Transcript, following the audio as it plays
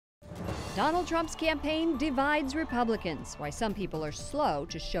Donald Trump's campaign divides Republicans, why some people are slow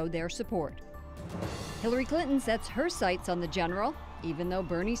to show their support. Hillary Clinton sets her sights on the general, even though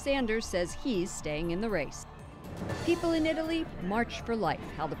Bernie Sanders says he's staying in the race. People in Italy march for life,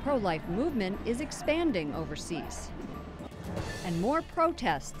 how the pro-life movement is expanding overseas. And more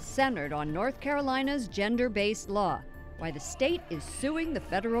protests centered on North Carolina's gender-based law, why the state is suing the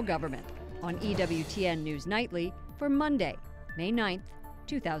federal government, on EWTN News Nightly for Monday, May 9th,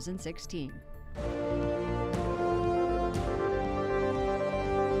 2016.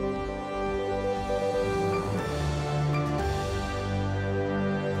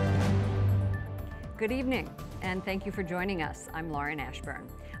 Good evening, and thank you for joining us. I'm Lauren Ashburn.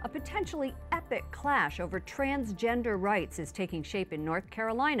 A potentially epic clash over transgender rights is taking shape in North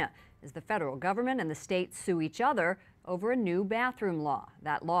Carolina as the federal government and the state sue each other over a new bathroom law.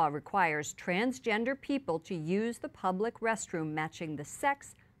 That law requires transgender people to use the public restroom matching the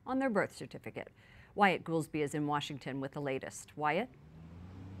sex on their birth certificate. Wyatt Goolsby is in Washington with the latest. Wyatt?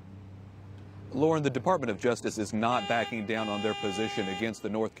 Lauren, the Department of Justice is not backing down on their position against the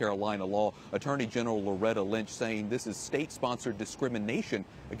North Carolina law. Attorney General Loretta Lynch saying this is state-sponsored discrimination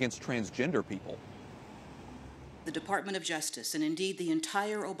against transgender people. The Department of Justice, and indeed the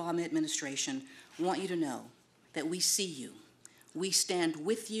entire Obama administration, want you to know that we see you, we stand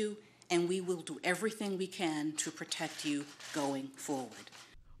with you, and we will do everything we can to protect you going forward.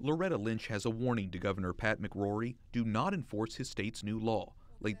 Loretta Lynch has a warning to Governor Pat McCrory: do not enforce his state's new law.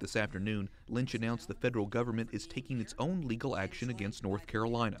 Late this afternoon, Lynch announced the federal government is taking its own legal action against North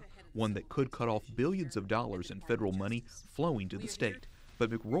Carolina, one that could cut off billions of dollars in federal money flowing to the state.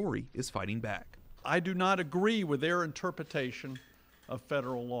 But McCrory is fighting back. I do not agree with their interpretation of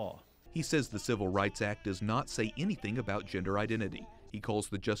federal law. He says the Civil Rights Act does not say anything about gender identity. He calls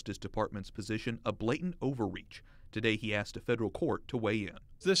the Justice Department's position a blatant overreach. Today he asked a federal court to weigh in.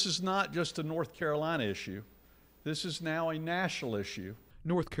 This is not just a North Carolina issue. This is now a national issue.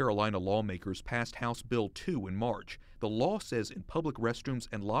 North Carolina lawmakers passed House Bill 2 in March. The law says in public restrooms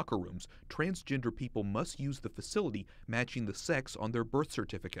and locker rooms, transgender people must use the facility matching the sex on their birth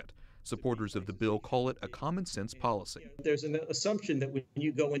certificate. Supporters of the bill call it a common sense policy. There's an assumption that when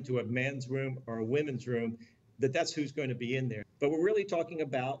you go into a men's room or a women's room, that's who's going to be in there. But we're really talking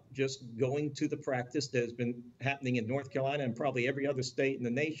about just going to the practice that has been happening in North Carolina and probably every other state in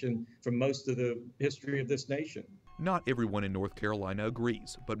the nation for most of the history of this nation. Not everyone in North Carolina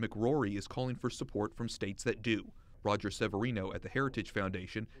agrees, but McCrory is calling for support from states that do. Roger Severino at the Heritage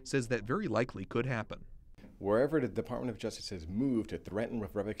Foundation says that very likely could happen. Wherever the Department of Justice has moved to threaten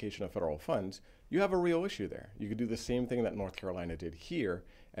with revocation of federal funds, you have a real issue there. You could do the same thing that North Carolina did here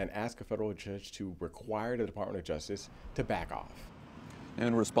and ask a federal judge to require the Department of Justice to back off.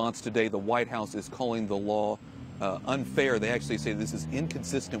 In response today, the White House is calling the law unfair. They actually say this is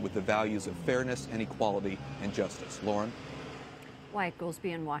inconsistent with the values of fairness and equality and justice. Lauren? Wyatt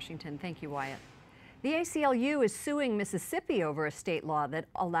Goolsby in Washington. Thank you, Wyatt. The ACLU is suing Mississippi over a state law that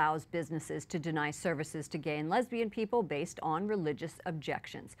allows businesses to deny services to gay and lesbian people based on religious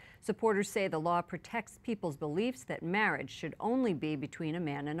objections. Supporters say the law protects people's beliefs that marriage should only be between a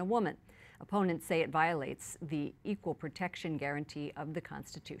man and a woman. Opponents say it violates the equal protection guarantee of the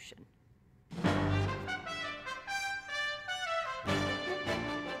Constitution.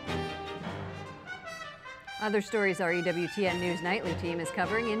 Other stories our EWTN News Nightly team is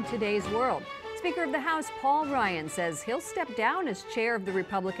covering in today's world. Speaker of the House Paul Ryan says he'll step down as chair of the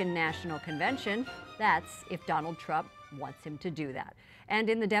Republican National Convention. That's if Donald Trump wants him to do that. And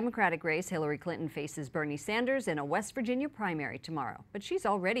in the Democratic race, Hillary Clinton faces Bernie Sanders in a West Virginia primary tomorrow. But she's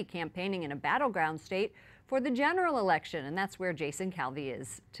already campaigning in a battleground state for the general election, and that's where Jason Calvi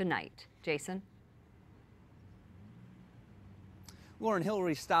is tonight. Jason? Lauren,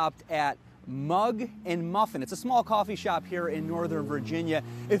 Hillary stopped at Mug and Muffin. It's a small coffee shop here in Northern Virginia.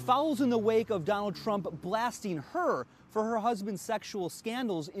 It follows in the wake of Donald Trump blasting her for her husband's sexual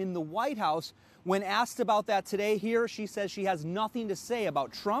scandals in the White House. When asked about that today here, she says she has nothing to say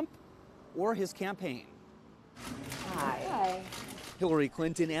about Trump or his campaign. Hi. Hillary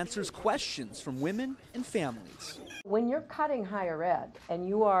Clinton answers questions from women and families. When you're cutting higher ed and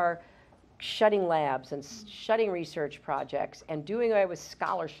you are shutting labs and shutting research projects and doing away with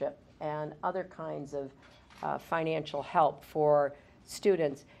scholarship and other kinds of financial help for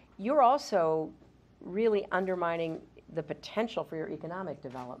students, you're also really undermining the potential for your economic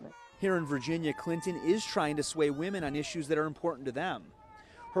development. Here in Virginia, Clinton is trying to sway women on issues that are important to them.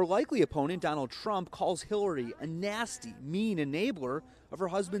 Her likely opponent, Donald Trump, calls Hillary a nasty, mean enabler of her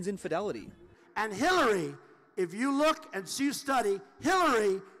husband's infidelity. And Hillary, if you look and you study,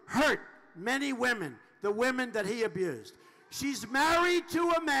 Hillary hurt many women, the women that he abused. She's married to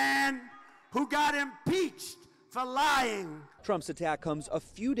a man who got impeached for lying. Trump's attack comes a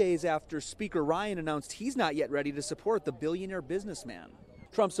few days after Speaker Ryan announced he's not yet ready to support the billionaire businessman.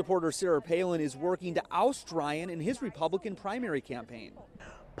 Trump supporter Sarah Palin is working to oust Ryan in his Republican primary campaign.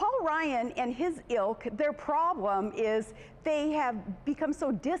 Paul Ryan and his ilk, their problem is they have become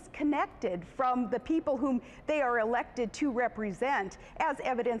so disconnected from the people whom they are elected to represent, as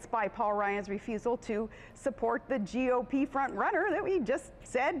evidenced by Paul Ryan's refusal to support the GOP frontrunner that we just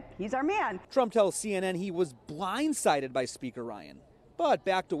said he's our man. Trump tells CNN he was blindsided by Speaker Ryan, but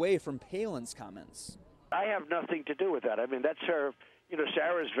backed away from Palin's comments. I have nothing to do with that. I mean, that's her. You know,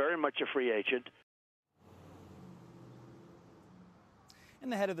 Sarah's very much a free agent.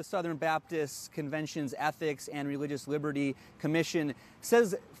 And the head of the Southern Baptist Convention's Ethics and Religious Liberty Commission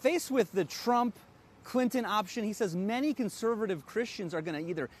says, faced with the Trump-Clinton option, he says many conservative Christians are going to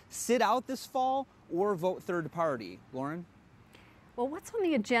either sit out this fall or vote third party. Lauren? Well, what's on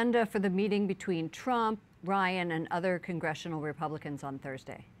the agenda for the meeting between Trump, Ryan, and other congressional Republicans on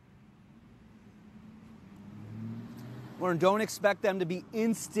Thursday? Lauren, don't expect them to be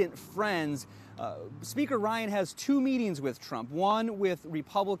instant friends. Speaker Ryan has two meetings with Trump, one with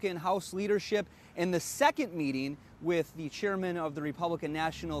Republican House leadership and the second meeting with the chairman of the Republican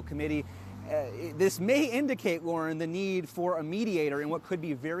National Committee. This may indicate, Lauren, the need for a mediator in what could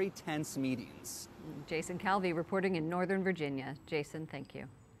be very tense meetings. Jason Calvi reporting in Northern Virginia. Jason, thank you.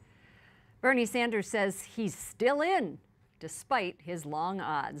 Bernie Sanders says he's still in, despite his long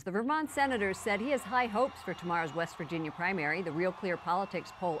odds. The Vermont senator said he has high hopes for tomorrow's West Virginia primary. The Real Clear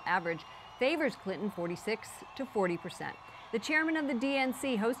Politics poll average favors Clinton 46 to 40%. The chairman of the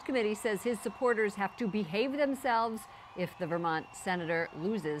DNC host committee says his supporters have to behave themselves if the Vermont senator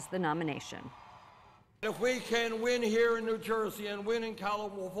loses the nomination. If we can win here in New Jersey and win in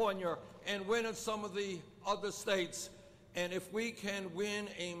California and win in some of the other states, and if we can win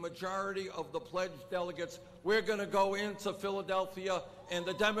a majority of the pledged delegates, we're going to go into Philadelphia and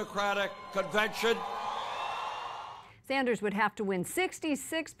the Democratic Convention. Sanders would have to win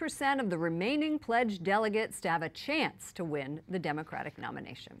 66% of the remaining pledged delegates to have a chance to win the Democratic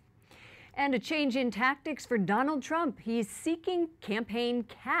nomination. And a change in tactics for Donald Trump. He's seeking campaign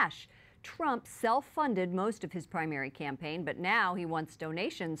cash. Trump self-funded most of his primary campaign, but now he wants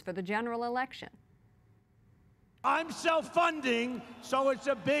donations for the general election. I'm self-funding, so it's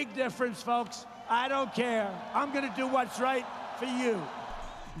a big difference, folks. I don't care. I'm going to do what's right for you.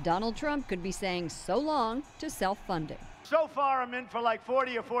 Donald Trump could be saying so long to self-funding. So far, I'm in for like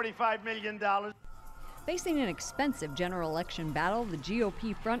 $40 or $45 million. Facing an expensive general election battle, the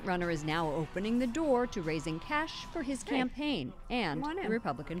GOP frontrunner is now opening the door to raising cash for his campaign and the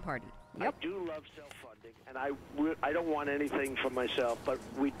Republican Party. I do love self-funding, and I don't want anything for myself, but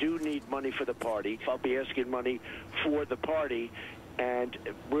we do need money for the party. I'll be asking money for the party, and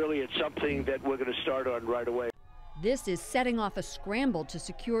really it's something that we're going to start on right away. This is setting off a scramble to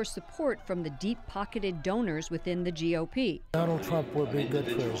secure support from the deep-pocketed donors within the GOP. Donald Trump will be good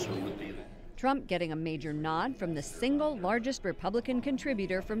for us. Trump getting a major nod from the single largest Republican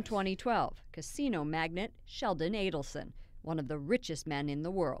contributor from 2012, casino magnate Sheldon Adelson, one of the richest men in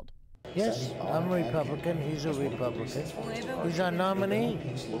the world. Yes, I'm a Republican. He's a Republican. He's our nominee.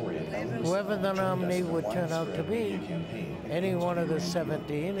 Whoever the nominee would turn out to be, any one of the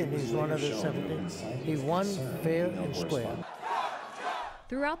 17, and he's one of the 17, he won fair and square.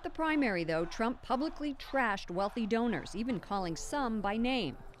 Throughout the primary, though, Trump publicly trashed wealthy donors, even calling some by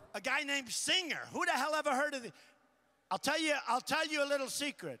name. A guy named Singer. Who the hell ever heard of the? I'll tell you a little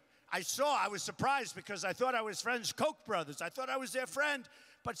secret. I was surprised because I thought I was friends Koch brothers. I thought I was their friend.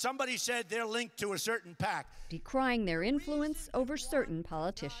 But somebody said they're linked to a certain PAC. Decrying their influence over certain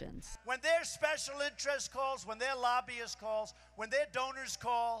politicians. When their special interest calls, when their lobbyist calls, when their donors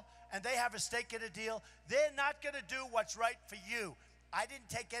call, and they have a stake in a deal, they're not going to do what's right for you. I didn't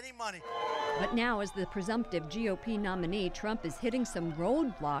take any money. But now, as the presumptive GOP nominee, Trump is hitting some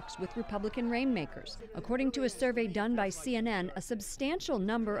roadblocks with Republican rainmakers. According to a survey done by CNN, a substantial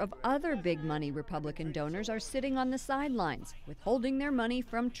number of other big money Republican donors are sitting on the sidelines, withholding their money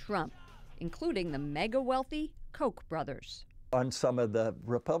from Trump, including the mega wealthy Koch brothers. On some of the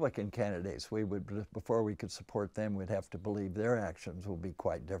Republican candidates, we would, before we could support them, we'd have to believe their actions will be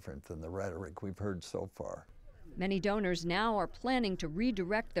quite different than the rhetoric we've heard so far. Many donors now are planning to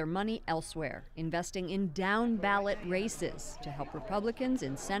redirect their money elsewhere, investing in down-ballot races to help Republicans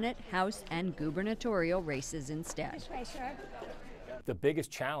in Senate, House, and gubernatorial races instead. The biggest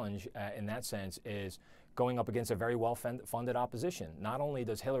challenge in that sense is going up against a very well-funded opposition. Not only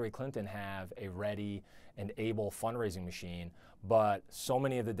does Hillary Clinton have a ready and able fundraising machine, but so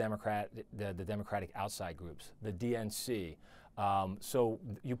many of the Democratic outside groups, the DNC, So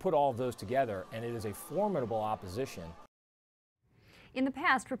you put all of those together, and it is a formidable opposition. In the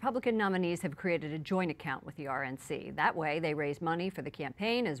past, Republican nominees have created a joint account with the RNC. That way, they raise money for the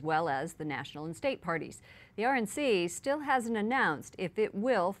campaign as well as the national and state parties. The RNC still hasn't announced if it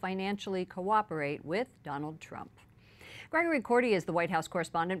will financially cooperate with Donald Trump. Gregory Korte is the White House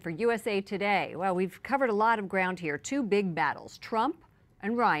correspondent for USA Today. Well, we've covered a lot of ground here. Two big battles, Trump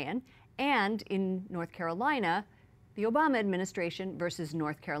and Ryan, and in North Carolina, the Obama administration versus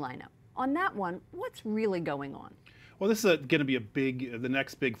North Carolina. On that one, what's really going on? Well, this is going to be the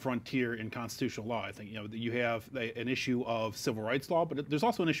next big frontier in constitutional law. I think you have an issue of civil rights law, but there's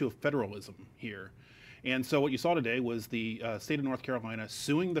also an issue of federalism here. And so what you saw today was the state of North Carolina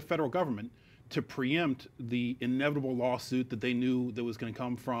suing the federal government to preempt the inevitable lawsuit that they knew that was going to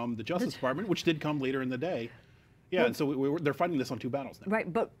come from the Justice Department, which did come later in the day. Yeah, and so they're fighting this on two battles now.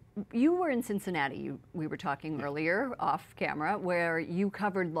 Right, but you were in Cincinnati, we were talking earlier off camera, where you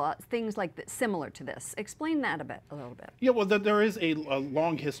covered things like similar to this. Explain that a little bit. Yeah, well, there is a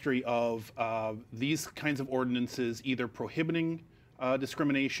long history of these kinds of ordinances either prohibiting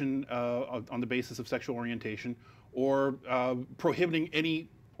discrimination on the basis of sexual orientation or prohibiting any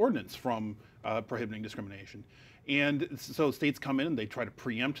ordinance from prohibiting discrimination. And so states come in and they try to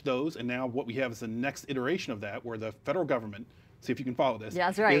preempt those, and now what we have is the next iteration of that, where the federal government, see if you can follow this, yeah,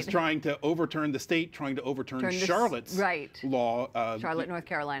 that's right, is trying to overturn the state, trying to overturn Charlotte's law. Charlotte, North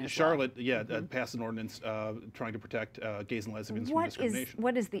Carolina. Charlotte, yeah, passed an ordinance trying to protect gays and lesbians from discrimination.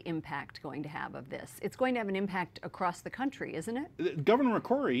 What is the impact going to have of this? It's going to have an impact across the country, isn't it? Governor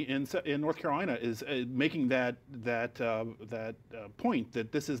McCrory in North Carolina is making that point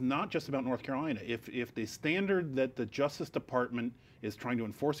that this is not just about North Carolina. If the standard that the Justice Department is trying to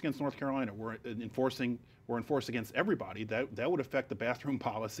enforce against North Carolina, we're enforcing against everybody, that would affect the bathroom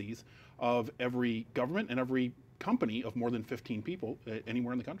policies of every government and every company of more than 15 people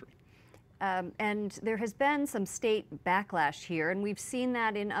anywhere in the country. And there has been some state backlash here, and we've seen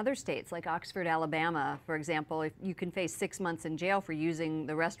that in other states like Oxford, Alabama, for example. If you can face 6 months in jail for using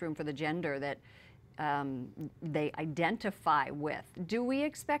the restroom for the gender that they identify with. Do we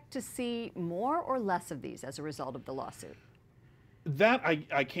expect to see more or less of these as a result of the lawsuit? That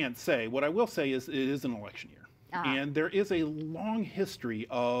I can't say. What I will say is it is an election year. And there is a long history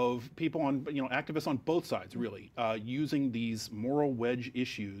of people activists on both sides really, using these moral wedge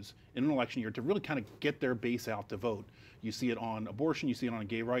issues in an election year to really kind of get their base out to vote. You see it on abortion, you see it on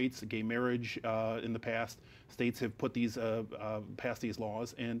gay rights, gay marriage in the past. States have put passed these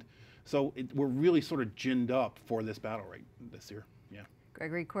laws, and so we're really sort of ginned up for this battle right this year. Yeah.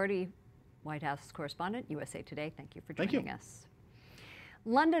 Gregory Korte, White House correspondent, USA Today. Thank you for joining us.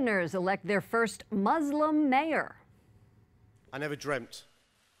 Londoners elect their first Muslim mayor. I never dreamt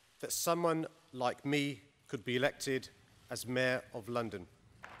that someone like me could be elected as mayor of London.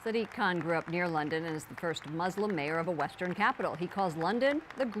 Sadiq Khan grew up near London and is the first Muslim mayor of a Western capital. He calls London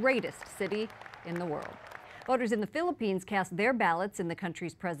the greatest city in the world. Voters in the Philippines cast their ballots in the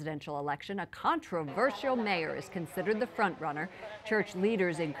country's presidential election. A controversial mayor is considered the frontrunner. Church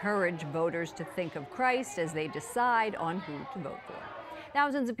leaders encourage voters to think of Christ as they decide on who to vote for.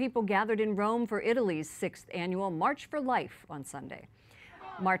 Thousands of people gathered in Rome for Italy's 6th annual March for Life on Sunday.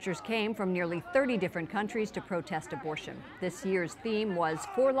 Marchers came from nearly 30 different countries to protest abortion. This year's theme was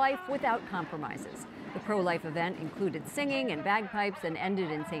For Life Without Compromises. The pro-life event included singing and bagpipes and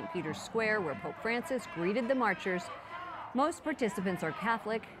ended in St. Peter's Square, where Pope Francis greeted the marchers. Most participants are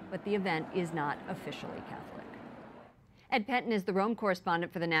Catholic, but the event is not officially Catholic. Ed Pentin is the Rome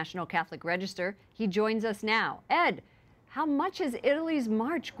correspondent for the National Catholic Register. He joins us now. Ed, how much has Italy's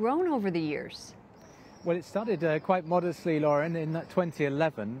march grown over the years? Well, it started quite modestly, Lauren, in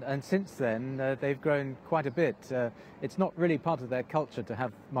 2011, and since then they've grown quite a bit. It's not really part of their culture to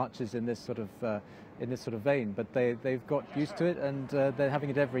have marches in this sort of vein, but they've got used to it, and they're having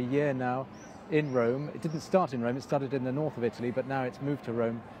it every year now in Rome. It didn't start in Rome; it started in the north of Italy, but now it's moved to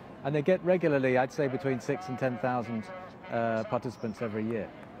Rome, and they get regularly, I'd say, between 6,000 and 10,000 participants every year.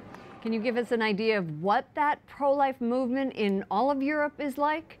 Can you give us an idea of what that pro-life movement in all of Europe is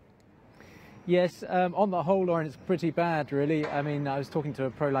like? Yes, on the whole, Lauren, it's pretty bad, really. I mean, I was talking to a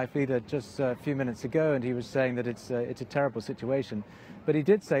pro-life leader just a few minutes ago, and he was saying that it's a terrible situation. But he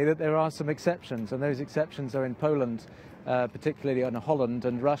did say that there are some exceptions, and those exceptions are in Poland, particularly in Holland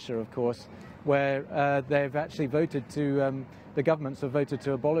and Russia, of course, where they've actually voted to, the governments have voted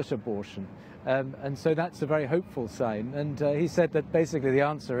to abolish abortion. And so that's a very hopeful sign. And he said that basically the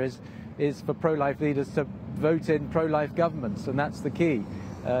answer is for pro-life leaders to vote in pro-life governments, and that's the key.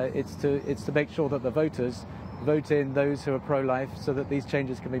 It's to make sure that the voters vote in those who are pro-life so that these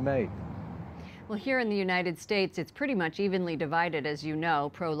changes can be made. Well, here in the United States, it's pretty much evenly divided, as you know,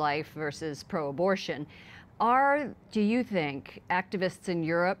 pro-life versus pro-abortion. Do you think, activists in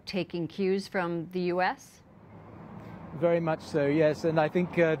Europe taking cues from the U.S.? Very much so, yes. And I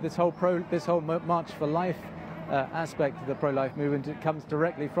think this whole March for Life aspect of the pro-life movement, it comes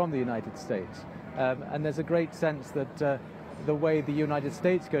directly from the United States. And there's a great sense that the way the United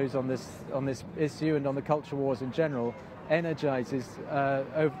States goes on this issue and on the culture wars in general energizes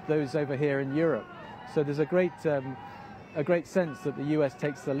those over here in Europe. So there's a great sense that the US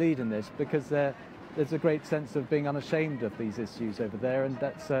takes the lead in this, because there's a great sense of being unashamed of these issues over there, and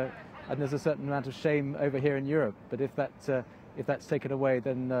there's a certain amount of shame over here in Europe. But if that's taken away,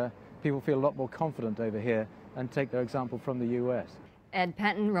 then people feel a lot more confident over here and take their example from the US. Ed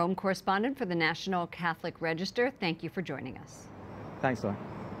Pentin, Rome correspondent for the National Catholic Register, thank you for joining us. Thanks, Lauren.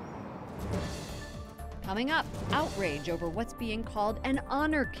 Coming up, outrage over what's being called an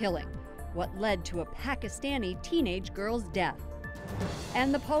honor killing, what led to a Pakistani teenage girl's death.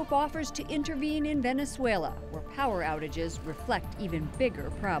 And the Pope offers to intervene in Venezuela, where power outages reflect even bigger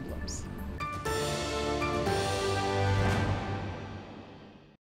problems.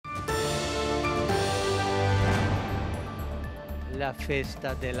 La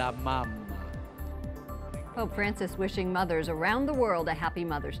festa de la mamma. Pope Francis wishing mothers around the world a happy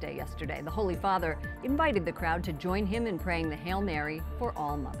Mother's Day yesterday. The Holy Father invited the crowd to join him in praying the Hail Mary for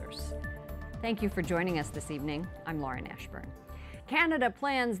all mothers. Thank you for joining us this evening. I'm Lauren Ashburn. Canada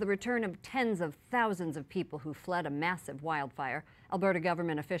plans the return of tens of thousands of people who fled a massive wildfire. Alberta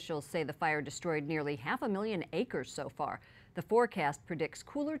government officials say the fire destroyed nearly 500,000 acres so far. The forecast predicts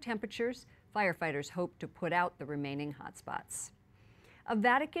cooler temperatures. Firefighters hope to put out the remaining hotspots. A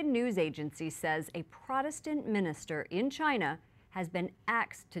Vatican news agency says a Protestant minister in China has been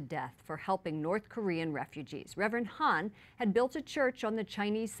axed to death for helping North Korean refugees. Reverend Han had built a church on the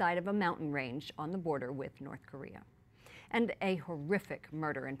Chinese side of a mountain range on the border with North Korea. And a horrific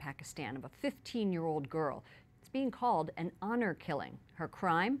murder in Pakistan of a 15-year-old girl. It's being called an honor killing. Her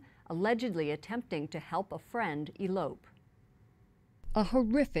crime, allegedly attempting to help a friend elope. A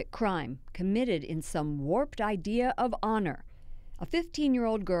horrific crime committed in some warped idea of honor. A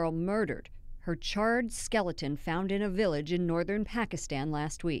 15-year-old girl murdered, her charred skeleton found in a village in northern Pakistan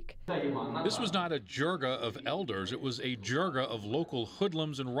last week. This was not a jirga of elders, it was a jirga of local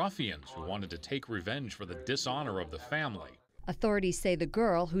hoodlums and ruffians who wanted to take revenge for the dishonor of the family. Authorities say the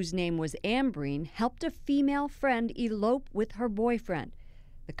girl, whose name was Ambreen, helped a female friend elope with her boyfriend.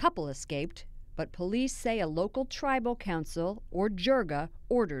 The couple escaped, but police say a local tribal council, or jirga,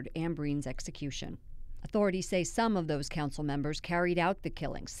 ordered Ambreen's execution. Authorities say some of those council members carried out the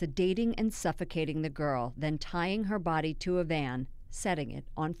killing, sedating and suffocating the girl, then tying her body to a van, setting it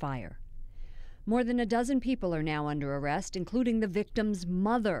on fire. More than a dozen people are now under arrest, including the victim's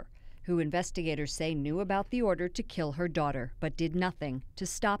mother, who investigators say knew about the order to kill her daughter, but did nothing to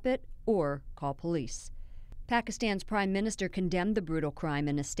stop it or call police. Pakistan's prime minister condemned the brutal crime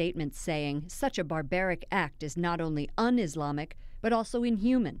in a statement, saying, "Such a barbaric act is not only un-Islamic, but also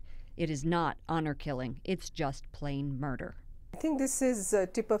inhuman. It is not honor killing, it's just plain murder." I think this is a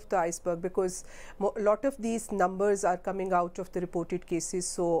tip of the iceberg, because a lot of these numbers are coming out of the reported cases.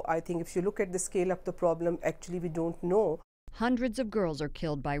 So I think if you look at the scale of the problem, actually we don't know. Hundreds of girls are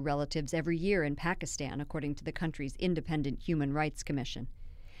killed by relatives every year in Pakistan, according to the country's independent Human Rights Commission.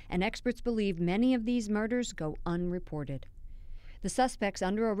 And experts believe many of these murders go unreported. The suspects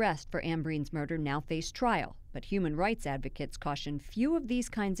under arrest for Ambreen's murder now face trial, but human rights advocates caution few of these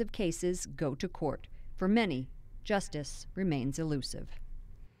kinds of cases go to court. For many, justice remains elusive.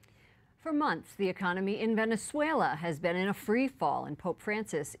 For months, the economy in Venezuela has been in a free fall, and Pope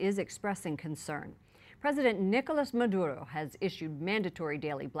Francis is expressing concern. President Nicolas Maduro has issued mandatory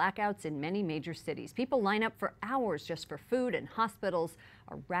daily blackouts in many major cities. People line up for hours just for food, and hospitals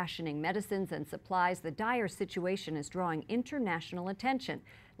are rationing medicines and supplies. The dire situation is drawing international attention.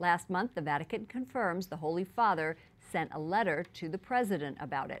 Last month, the Vatican confirms the Holy Father sent a letter to the president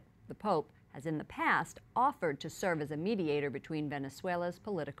about it. The Pope has in the past offered to serve as a mediator between Venezuela's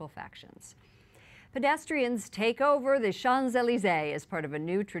political factions. Pedestrians take over the Champs-Élysées as part of a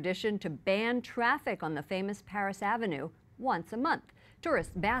new tradition to ban traffic on the famous Paris Avenue once a month.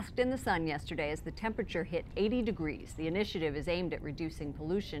 Tourists basked in the sun yesterday as the temperature hit 80 degrees. The initiative is aimed at reducing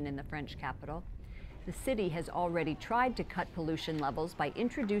pollution in the French capital. The city has already tried to cut pollution levels by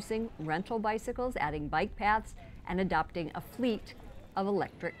introducing rental bicycles, adding bike paths, and adopting a fleet of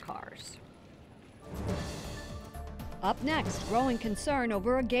electric cars. Up next, growing concern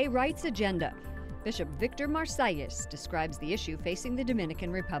over a gay rights agenda. Bishop Victor Masalles describes the issue facing the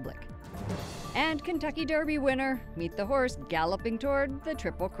Dominican Republic. And Kentucky Derby winner, meet the horse galloping toward the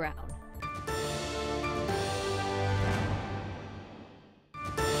Triple Crown.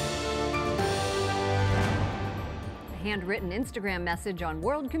 handwritten Instagram message on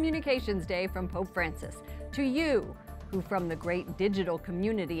World Communications Day from Pope Francis. To you, who from the great digital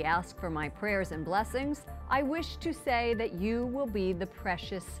community ask for my prayers and blessings, I wish to say that you will be the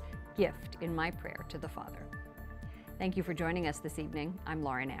precious gift in my prayer to the Father. Thank you for joining us this evening. I'm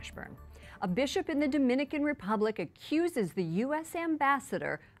Lauren Ashburn. A bishop in the Dominican Republic accuses the U.S.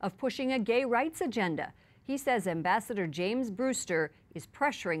 ambassador of pushing a gay rights agenda. He says Ambassador James Brewster is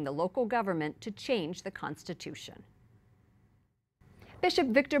pressuring the local government to change the Constitution. Bishop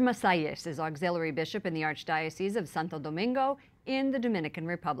Victor Masalles is auxiliary bishop in the Archdiocese of Santo Domingo in the Dominican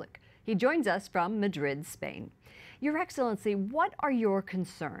Republic. He joins us from Madrid, Spain. Your Excellency, what are your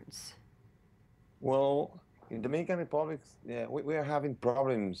concerns? Well, in Dominican Republic, we are having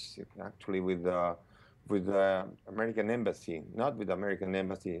problems actually with the American embassy, not with the American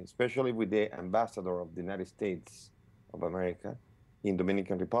embassy, especially with the ambassador of the United States of America in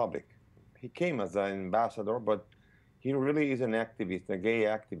Dominican Republic. He came as an ambassador, but he really is an activist, a gay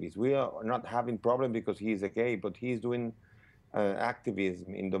activist. We are not having problem because he is a gay, but he's doing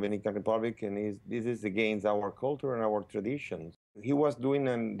activism in Dominican Republic, and this is against our culture and our traditions. He was doing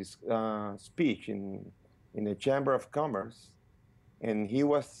a speech in the Chamber of Commerce, and he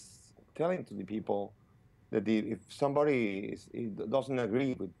was telling to the people that if somebody doesn't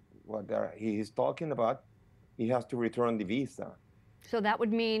agree with what he is talking about, he has to return the visa. So that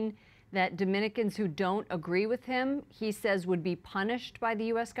would mean that Dominicans who don't agree with him, he says, would be punished by the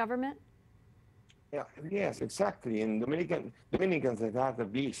U.S. government? Yeah, yes, exactly. And Dominicans that have a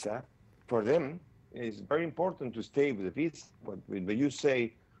visa, for them, it's very important to stay with the visa. But when you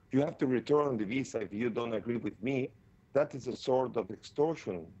say you have to return the visa if you don't agree with me, that is a sort of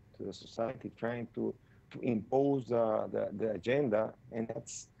extortion to the society, trying to impose the agenda, and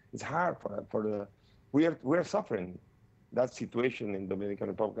it's hard for the we're suffering that situation in Dominican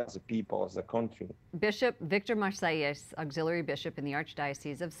Republic as a people, as a country. Bishop Victor Masalles, auxiliary bishop in the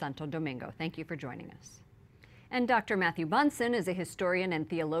Archdiocese of Santo Domingo. Thank you for joining us. And Dr. Matthew Bunson is a historian and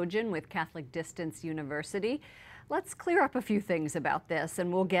theologian with Catholic Distance University. Let's clear up a few things about this,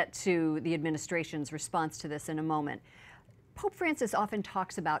 and we'll get to the administration's response to this in a moment. Pope Francis often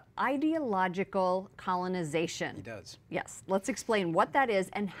talks about ideological colonization. He does. Yes. Let's explain what that is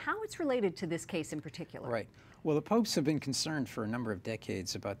and how it's related to this case in particular. Right. Well, the popes have been concerned for a number of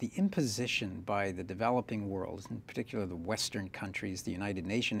decades about the imposition by the developing world, in particular the Western countries, the United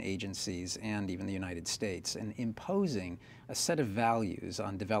Nations agencies, and even the United States, and imposing a set of values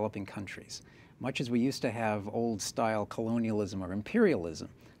on developing countries. Much as we used to have old-style colonialism or imperialism,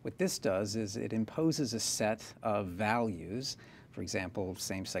 what this does is it imposes a set of values, for example,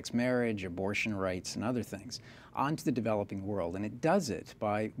 same-sex marriage, abortion rights, and other things, onto the developing world. And it does it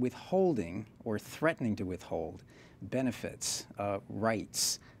by withholding or threatening to withhold benefits,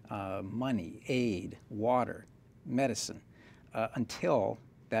 rights, money, aid, water, medicine, until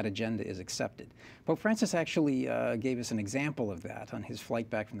that agenda is accepted. Pope Francis actually gave us an example of that on his flight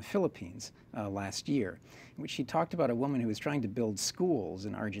back from the Philippines last year, in which he talked about a woman who was trying to build schools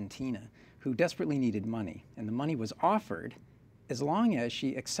in Argentina who desperately needed money. And the money was offered as long as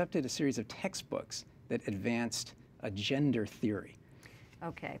she accepted a series of textbooks that advanced a gender theory.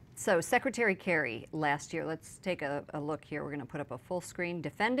 Okay, so Secretary Kerry last year, let's take a look here. We're going to put up a full screen.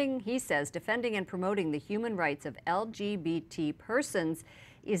 He says, defending and promoting the human rights of LGBT persons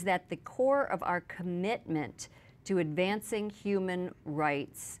is at the core of our commitment to advancing human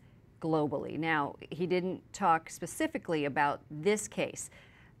rights globally. Now, he didn't talk specifically about this case.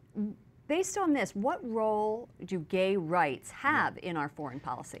 Based on this, what role do gay rights have in our foreign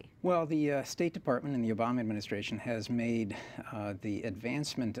policy? Well, the State Department and the Obama administration has made the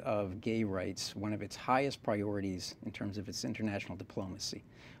advancement of gay rights one of its highest priorities in terms of its international diplomacy.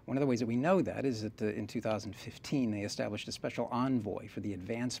 One of the ways that we know that is that in 2015 they established a special envoy for the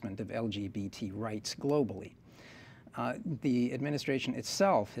advancement of LGBT rights globally. The administration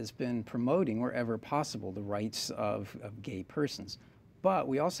itself has been promoting wherever possible the rights of gay persons. But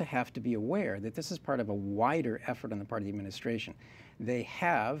we also have to be aware that this is part of a wider effort on the part of the administration. They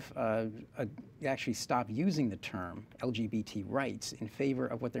have actually stopped using the term LGBT rights in favor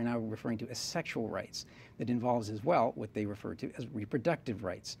of what they're now referring to as sexual rights. That involves as well what they refer to as reproductive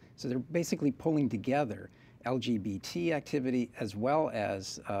rights. So they're basically pulling together LGBT activity as well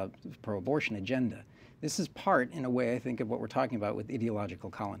as pro-abortion agenda. This is part, in a way, I think, of what we're talking about with ideological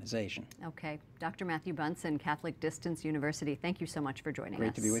colonization. Okay. Dr. Matthew Bunson, Catholic Distance University, thank you so much for joining us.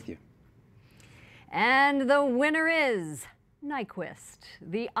 Great to be with you. And the winner is Nyquist.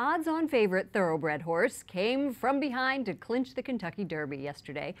 The odds-on favorite thoroughbred horse came from behind to clinch the Kentucky Derby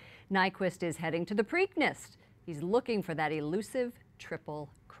yesterday. Nyquist is heading to the Preakness. He's looking for that elusive Triple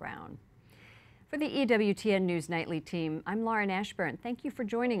Crown. For the EWTN News Nightly team, I'm Lauren Ashburn. Thank you for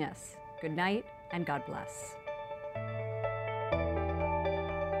joining us. Good night and God bless.